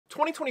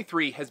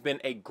2023 has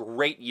been a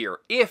great year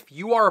if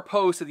you are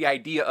opposed to the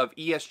idea of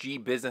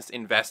ESG business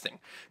investing.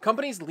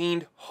 Companies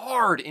leaned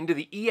hard into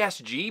the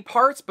ESG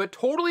parts, but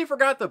totally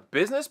forgot the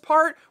business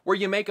part where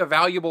you make a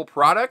valuable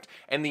product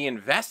and the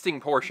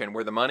investing portion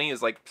where the money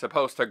is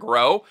supposed to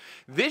grow.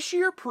 This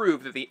year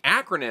proved that the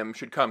acronym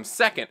should come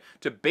second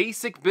to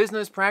basic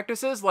business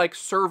practices like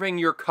serving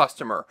your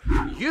customer.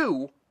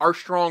 You are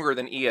stronger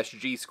than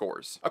ESG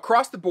scores.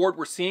 Across the board,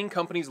 we're seeing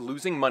companies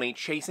losing money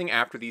chasing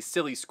after these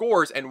silly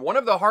scores, and one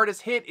of the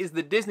hardest hit is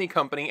the Disney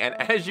company, and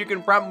as you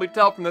can probably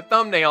tell from the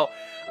thumbnail,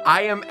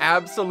 I am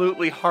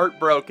absolutely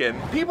heartbroken.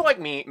 People like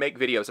me make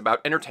videos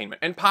about entertainment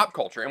and pop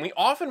culture, and we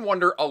often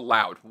wonder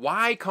aloud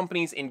why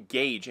companies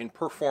engage in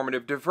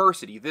performative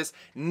diversity, this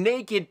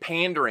naked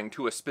pandering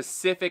to a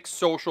specific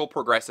social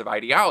progressive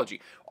ideology.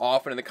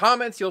 Often in the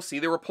comments, you'll see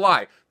the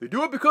reply, they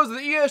do it because of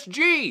the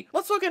ESG.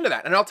 Let's look into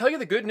that, and I'll tell you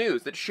the good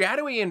news, that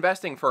shadowy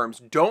investing firms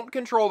don't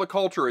control the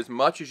culture as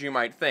much as you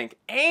might think,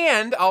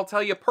 and I'll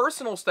tell you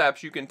personal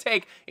steps you can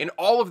take in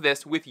all of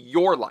this with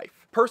your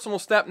life. Personal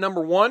step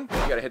number one, you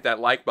gotta hit that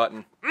like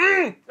button.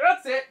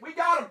 That's it, we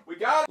got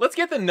him. Let's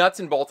get the nuts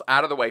and bolts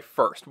out of the way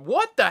first.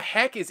 What the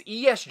heck is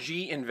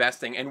ESG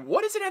investing, and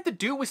what does it have to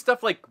do with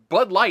stuff like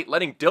Bud Light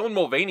letting Dylan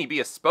Mulvaney be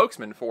a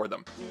spokesman for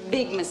them?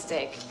 Big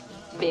mistake.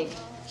 Big.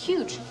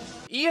 Huge.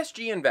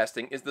 ESG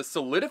investing is the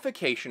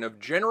solidification of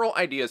general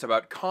ideas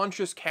about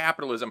conscious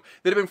capitalism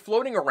that have been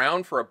floating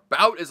around for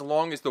about as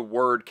long as the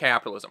word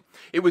capitalism.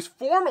 It was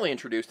formally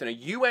introduced in a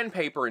UN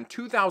paper in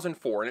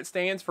 2004, and it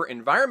stands for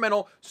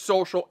environmental,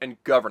 social,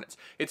 and governance.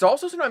 It's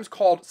also sometimes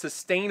called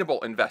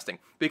sustainable investing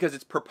because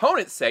its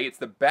proponents say it's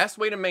the best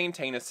way to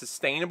maintain a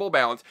sustainable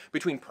balance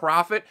between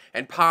profit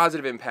and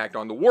positive impact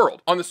on the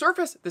world. On the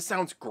surface, this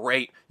sounds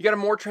great. You got a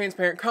more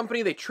transparent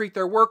company, they treat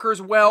their workers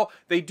well,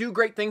 they do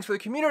great things for the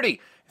community.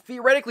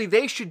 Theoretically,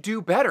 they should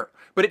do better,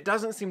 but it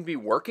doesn't seem to be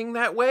working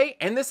that way,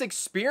 and this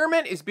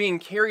experiment is being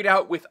carried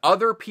out with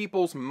other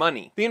people's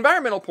money. The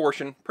environmental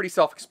portion, pretty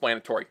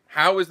self-explanatory.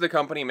 How is the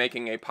company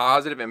making a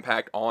positive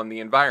impact on the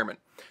environment?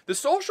 The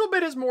social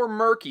bit is more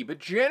murky, but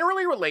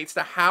generally relates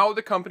to how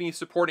the company is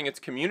supporting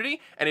its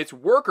community and its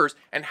workers,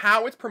 and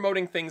how it's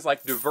promoting things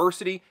like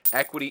diversity,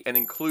 equity, and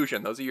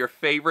inclusion. Those are your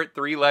favorite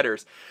three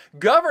letters.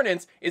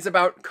 Governance is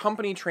about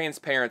company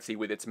transparency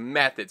with its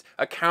methods,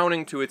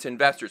 accounting to its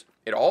investors.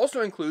 It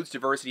also includes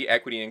diversity,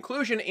 equity, and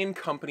inclusion in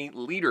company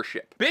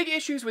leadership. Big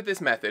issues with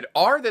this method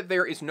are that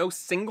there is no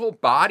single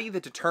body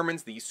that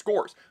determines these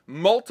scores.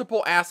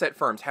 Multiple asset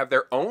firms have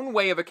their own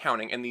way of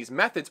accounting, and these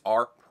methods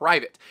are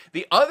private.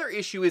 The other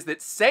issue is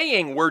that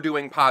saying we're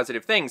doing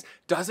positive things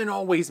doesn't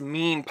always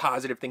mean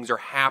positive things are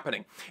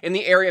happening. In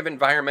the area of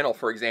environmental,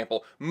 for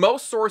example,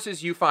 most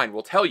sources you find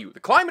will tell you the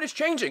climate is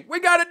changing,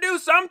 we gotta do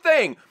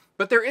something!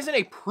 But there isn't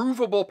a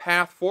provable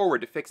path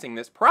forward to fixing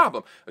this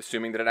problem,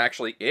 assuming that it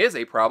actually is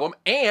a problem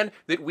and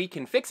that we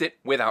can fix it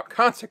without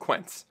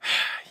consequence.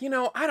 You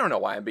know, I don't know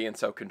why I'm being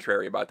so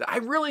contrary about that. I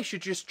really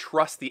should just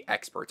trust the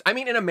experts. I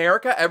mean, in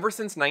America, ever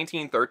since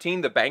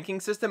 1913, the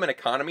banking system and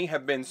economy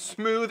have been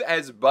smooth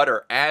as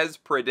butter, as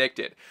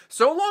predicted.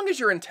 So long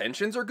as your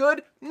intentions are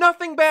good,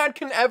 nothing bad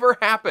can ever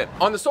happen.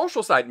 On the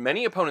social side,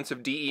 many opponents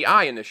of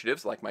DEI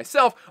initiatives, like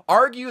myself,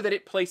 argue that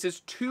it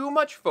places too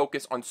much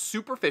focus on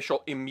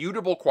superficial,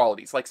 immutable qualities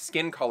like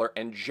skin color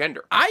and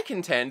gender. I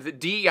contend that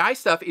DEI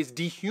stuff is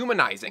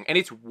dehumanizing, and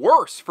it's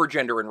worse for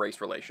gender and race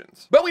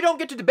relations. But we don't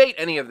get to debate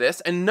any of this,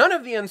 and none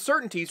of the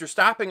uncertainties are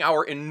stopping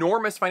our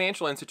enormous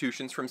financial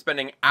institutions from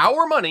spending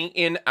our money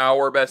in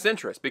our best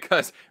interest,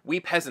 because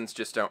we peasants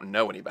just don't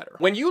know any better.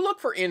 When you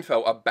look for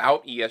info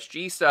about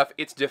ESG stuff,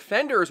 its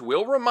defenders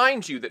will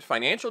remind you that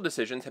financial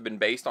decisions have been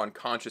based on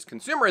conscious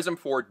consumerism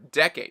for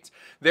decades.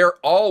 There are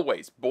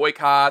always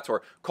boycotts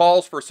or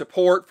calls for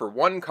support for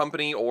one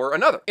company or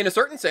another. In a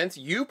certain sense,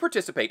 you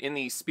participate in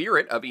the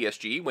spirit of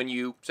ESG when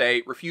you,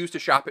 say, refuse to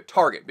shop at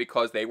Target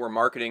because they were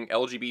marketing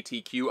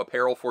LGBTQ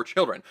apparel for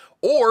children,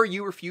 or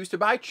you refuse to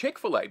buy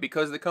Chick-fil-A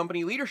because the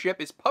company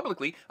leadership is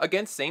publicly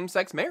against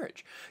same-sex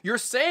marriage. You're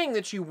saying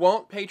that you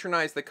won't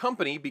patronize the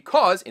company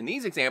because, in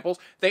these examples,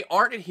 they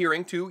aren't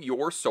adhering to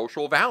your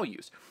social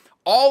values.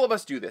 All of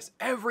us do this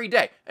every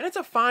day, and it's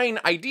a fine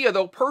idea,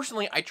 though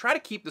personally I try to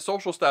keep the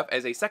social stuff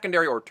as a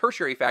secondary or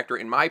tertiary factor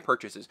in my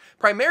purchases.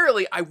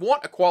 Primarily, I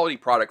want a quality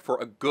product for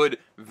a good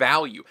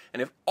value,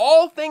 and if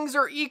all things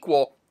are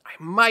equal, I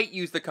might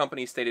use the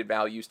company's stated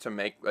values to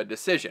make a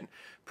decision.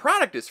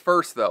 Product is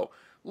first, though.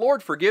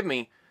 Lord forgive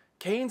me,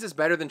 Cane's is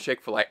better than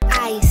Chick-fil-A.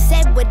 I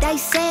said what I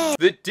said.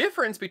 The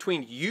difference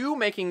between you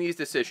making these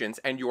decisions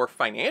and your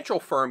financial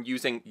firm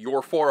using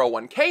your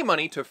 401k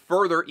money to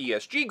further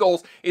ESG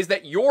goals is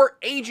that your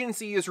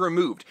agency is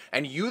removed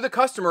and you, the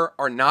customer,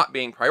 are not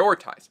being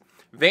prioritized.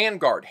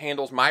 Vanguard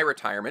handles my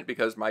retirement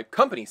because my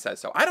company says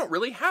so. I don't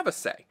really have a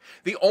say.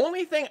 The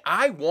only thing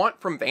I want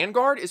from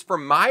Vanguard is for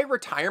my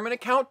retirement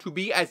account to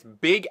be as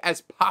big as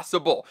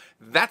possible.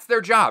 That's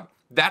their job.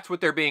 That's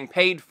what they're being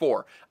paid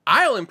for.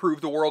 I'll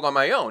improve the world on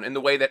my own in the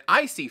way that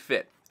I see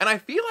fit. And I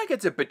feel like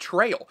it's a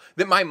betrayal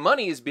that my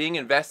money is being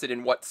invested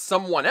in what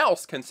someone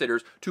else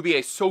considers to be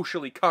a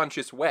socially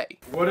conscious way.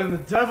 What in the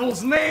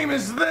devil's name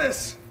is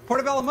this?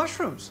 Portobello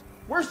mushrooms.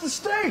 Where's the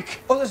steak?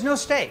 Oh, there's no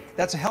steak.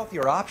 That's a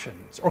healthier option.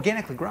 It's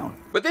organically grown.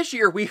 But this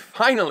year, we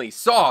finally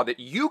saw that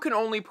you can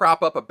only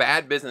prop up a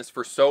bad business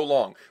for so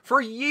long.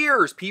 For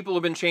years, people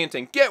have been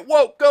chanting, "Get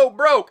woke, go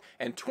broke!"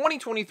 And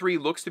 2023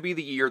 looks to be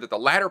the year that the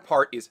latter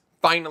part is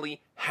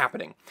finally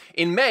happening.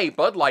 In May,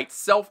 Bud Light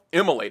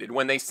self-immolated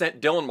when they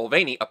sent Dylan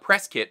Mulvaney a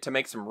press kit to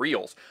make some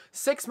reels.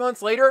 6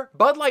 months later,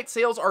 Bud Light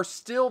sales are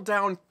still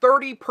down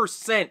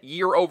 30%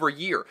 year over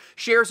year.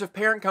 Shares of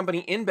parent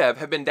company InBev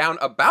have been down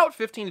about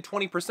 15 to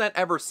 20%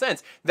 ever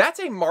since. That's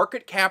a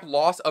market cap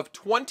loss of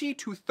 $20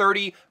 to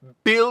 $30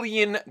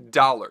 billion.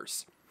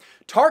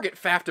 Target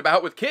faffed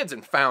about with kids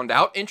and found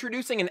out,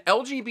 introducing an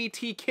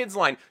LGBT kids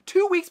line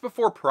 2 weeks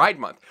before Pride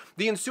Month.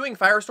 The ensuing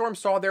firestorm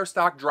saw their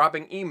stock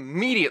dropping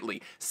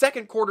immediately,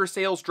 second quarter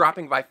sales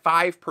dropping by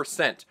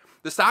 5%.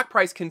 The stock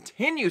price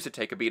continues to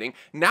take a beating,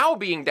 now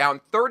being down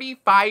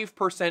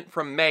 35%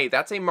 from May.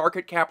 That's a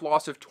market cap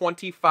loss of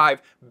 $25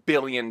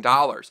 billion.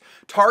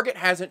 Target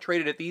hasn't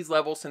traded at these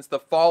levels since the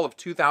fall of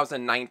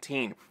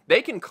 2019.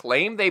 They can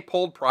claim they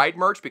pulled Pride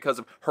merch because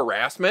of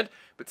harassment,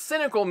 but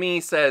cynical me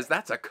says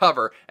that's a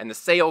cover and the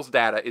sales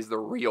data is the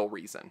real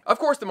reason. Of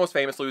course, the most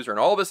famous loser in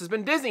all this has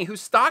been Disney,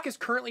 whose stock is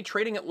currently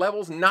trading at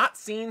levels not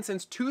seen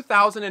since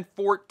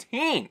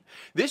 2014.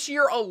 This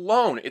year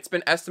alone, it's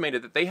been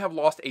estimated that they have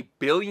lost $1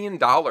 billion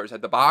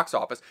at the box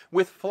office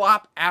with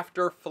flop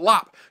after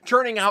flop,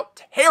 churning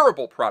out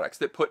terrible products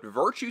that put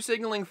virtue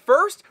signaling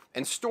first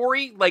and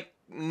story like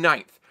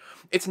ninth.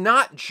 It's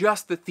not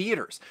just the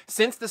theaters.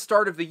 Since the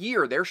start of the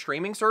year, their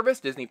streaming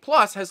service, Disney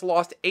Plus, has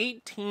lost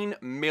 18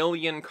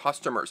 million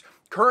customers,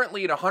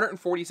 currently at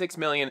 146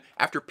 million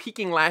after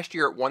peaking last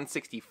year at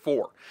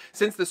 164.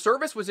 Since the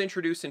service was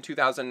introduced in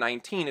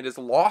 2019, it has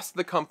lost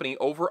the company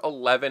over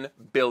 $11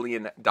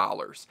 billion.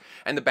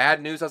 And the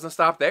bad news doesn't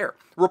stop there.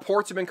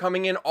 Reports have been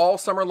coming in all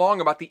summer long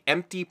about the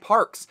empty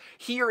parks.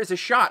 Here is a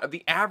shot of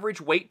the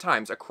average wait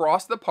times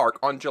across the park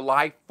on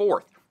July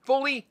 4th.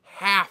 Fully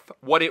half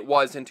what it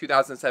was in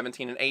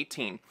 2017 and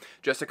 18.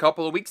 Just a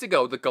couple of weeks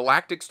ago, the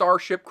Galactic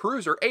Starship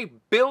Cruiser, a $1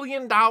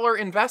 billion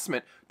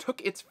investment,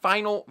 took its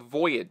final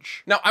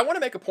voyage. Now, I want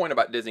to make a point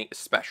about Disney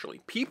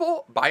especially.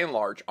 People, by and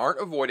large, aren't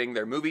avoiding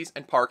their movies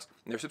and parks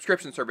and their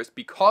subscription service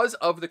because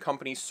of the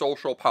company's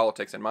social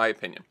politics, in my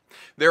opinion.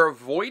 They're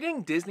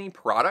avoiding Disney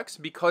products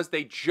because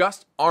they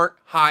just aren't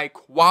high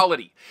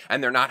quality.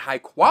 And they're not high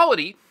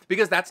quality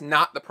because that's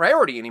not the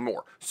priority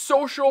anymore.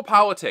 Social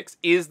politics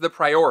is the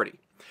priority.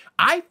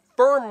 I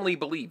firmly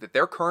believe that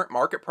their current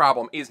market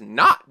problem is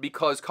not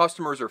because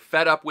customers are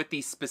fed up with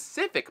the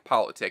specific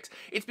politics.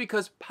 It's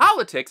because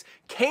politics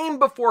came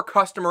before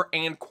customer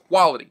and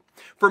quality.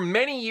 For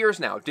many years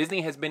now,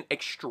 Disney has been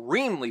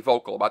extremely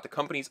vocal about the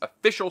company's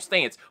official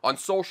stance on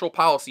social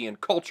policy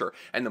and culture,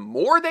 and the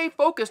more they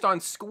focused on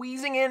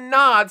squeezing in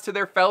nods to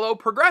their fellow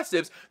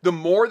progressives, the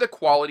more the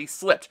quality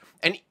slipped.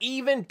 And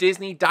even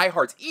Disney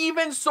diehards,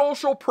 even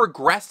social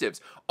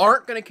progressives,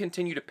 aren't going to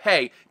continue to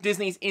pay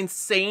Disney's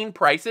insane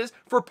prices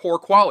for poor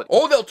quality.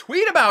 Oh, they'll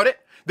tweet about it.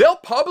 They'll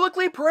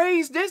publicly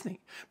praise Disney,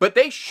 but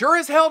they sure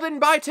as hell didn't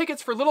buy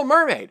tickets for Little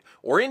Mermaid,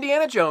 or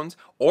Indiana Jones,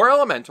 or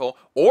Elemental,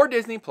 or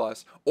Disney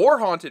Plus, or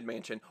Haunted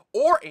Mansion,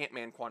 or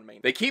Ant-Man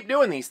Quantumania. They keep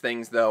doing these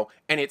things though,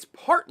 and it's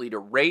partly to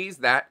raise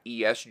that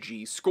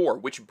ESG score,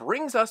 which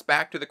brings us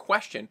back to the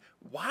question,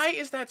 why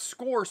is that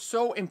score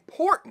so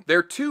important? There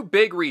are two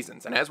big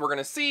reasons, and as we're going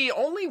to see,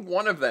 only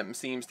one of them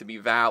seems to be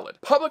valid.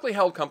 Publicly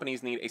held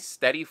companies need a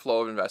steady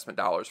flow of investment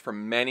dollars for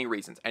many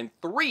reasons, and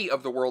 3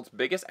 of the world's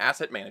biggest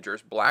asset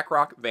managers,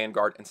 BlackRock,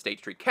 Vanguard, and State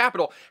Street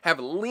Capital, have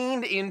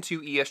leaned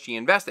into ESG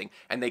investing,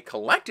 and they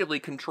collectively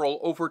control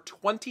over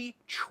 $20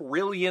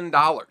 trillion.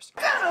 That's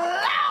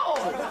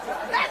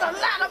a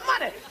lot of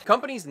money!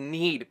 Companies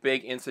need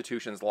big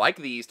institutions like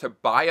these to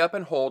buy up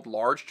and hold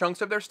large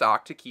chunks of their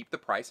stock to keep the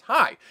price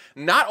high.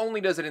 Not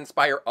only does it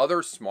inspire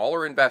other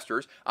smaller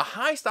investors, a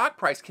high stock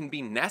price can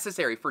be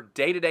necessary for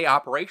day-to-day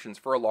operations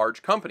for a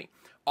large company.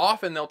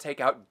 Often they'll take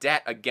out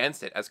debt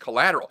against it as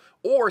collateral,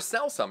 or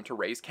sell some to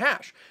raise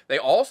cash. They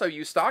also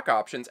use stock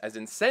options as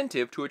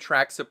incentive to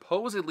attract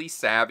supposedly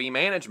savvy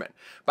management.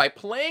 By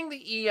playing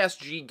the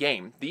ESG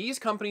game, these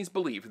companies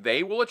believe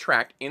they will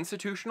attract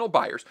institutional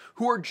buyers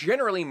who are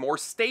generally more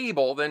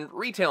stable than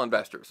retail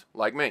investors,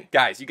 like me.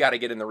 Guys, you gotta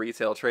get in the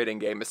retail trading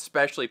game,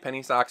 especially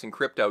penny stocks and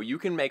crypto. You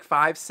can make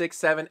 5, 6,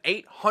 7,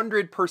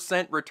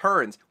 800%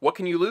 returns. What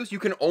can you lose? You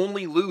can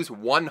only lose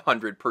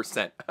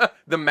 100%.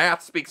 The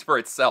math speaks for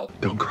itself.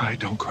 Don't cry,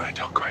 don't cry,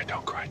 don't cry,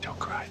 don't cry, don't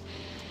cry.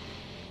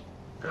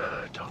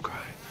 Don't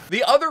cry.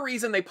 The other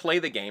reason they play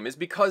the game is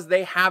because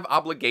they have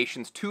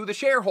obligations to the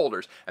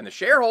shareholders, and the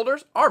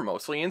shareholders are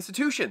mostly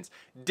institutions.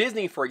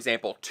 Disney, for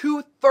example,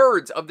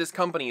 2/3 of this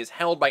company is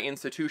held by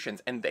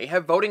institutions, and they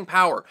have voting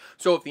power.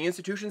 So if the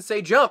institutions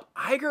say jump,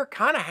 Iger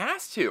kinda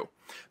has to.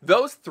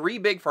 Those three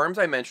big firms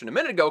I mentioned a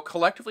minute ago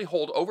collectively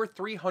hold over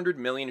 300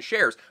 million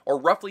shares, or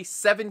roughly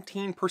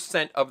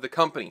 17% of the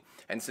company.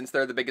 And since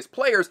they're the biggest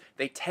players,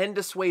 they tend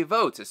to sway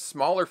votes as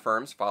smaller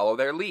firms follow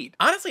their lead.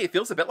 Honestly, it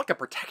feels a bit like a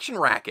protection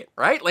racket,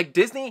 right? Like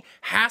Disney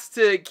has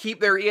to keep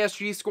their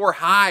ESG score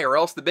high or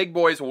else the big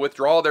boys will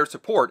withdraw their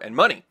support and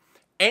money.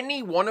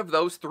 Any one of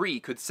those three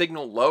could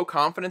signal low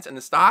confidence in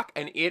the stock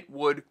and it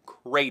would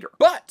crater.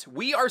 But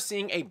we are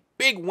seeing a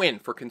big win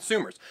for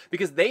consumers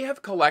because they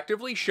have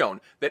collectively shown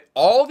that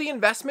all the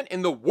investment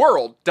in the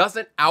world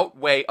doesn't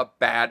outweigh a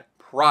bad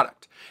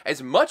product.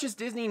 As much as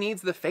Disney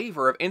needs the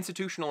favor of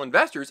institutional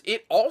investors,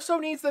 it also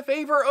needs the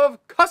favor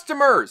of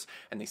customers.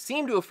 And they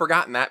seem to have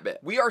forgotten that bit.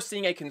 We are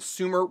seeing a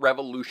consumer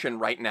revolution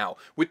right now,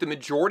 with the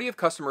majority of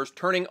customers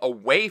turning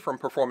away from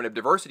performative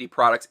diversity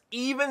products,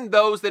 even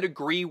those that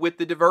agree with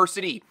the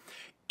diversity.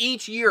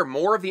 Each year,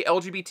 more of the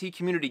LGBT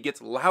community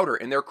gets louder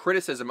in their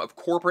criticism of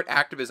corporate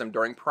activism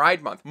during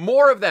Pride Month.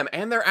 More of them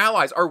and their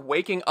allies are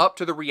waking up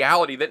to the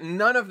reality that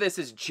none of this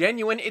is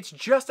genuine, it's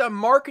just a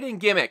marketing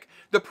gimmick.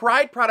 The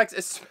Pride products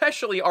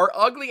especially are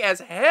ugly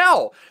as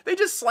hell. They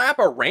just slap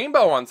a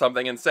rainbow on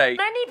something and say,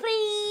 "Money,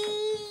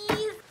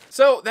 please."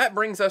 So that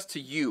brings us to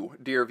you,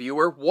 dear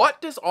viewer. What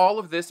does all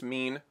of this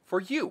mean for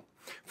you?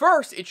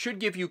 First, it should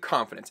give you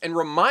confidence and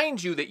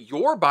remind you that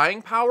your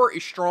buying power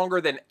is stronger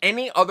than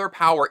any other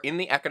power in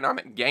the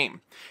economic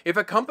game. If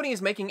a company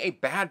is making a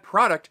bad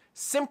product,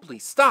 simply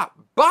stop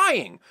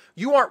buying.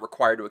 You aren't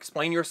required to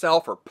explain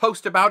yourself or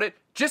post about it.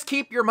 Just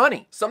keep your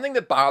money. Something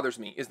that bothers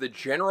me is the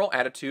general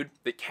attitude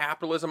that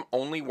capitalism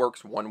only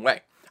works one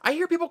way. I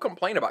hear people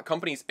complain about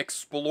companies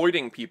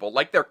exploiting people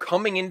like they're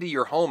coming into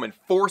your home and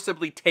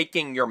forcibly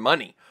taking your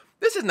money.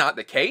 This is not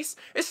the case,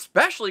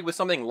 especially with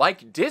something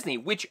like Disney,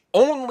 which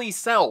only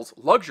sells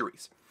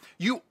luxuries.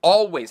 You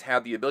always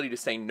have the ability to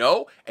say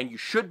no, and you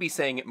should be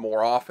saying it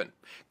more often.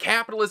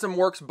 Capitalism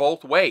works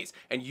both ways,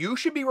 and you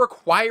should be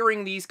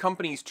requiring these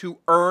companies to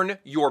earn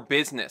your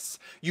business.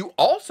 You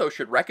also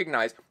should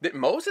recognize that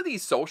most of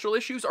these social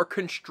issues are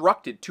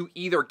constructed to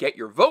either get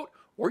your vote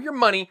or your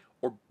money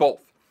or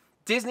both.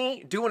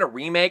 Disney doing a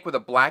remake with a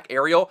black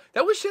Ariel,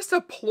 that was just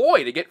a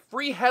ploy to get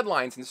free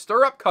headlines and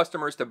stir up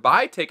customers to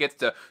buy tickets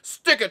to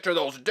stick it to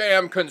those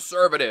damn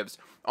conservatives.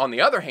 On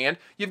the other hand,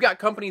 you've got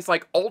companies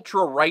like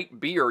Ultra Right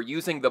Beer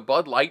using the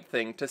Bud Light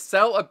thing to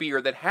sell a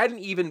beer that hadn't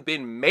even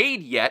been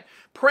made yet,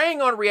 preying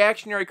on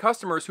reactionary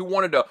customers who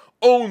wanted to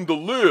own the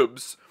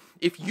libs.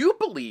 If you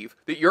believe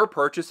that your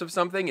purchase of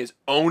something is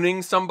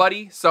owning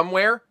somebody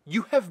somewhere,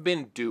 you have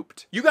been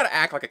duped. You gotta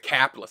act like a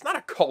capitalist, not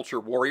a culture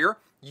warrior.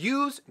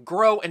 Use,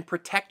 grow, and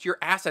protect your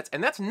assets.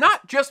 And that's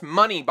not just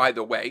money, by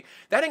the way.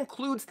 That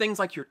includes things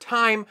like your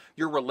time,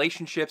 your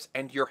relationships,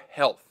 and your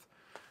health.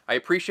 I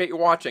appreciate you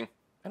watching,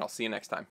 and I'll see you next time.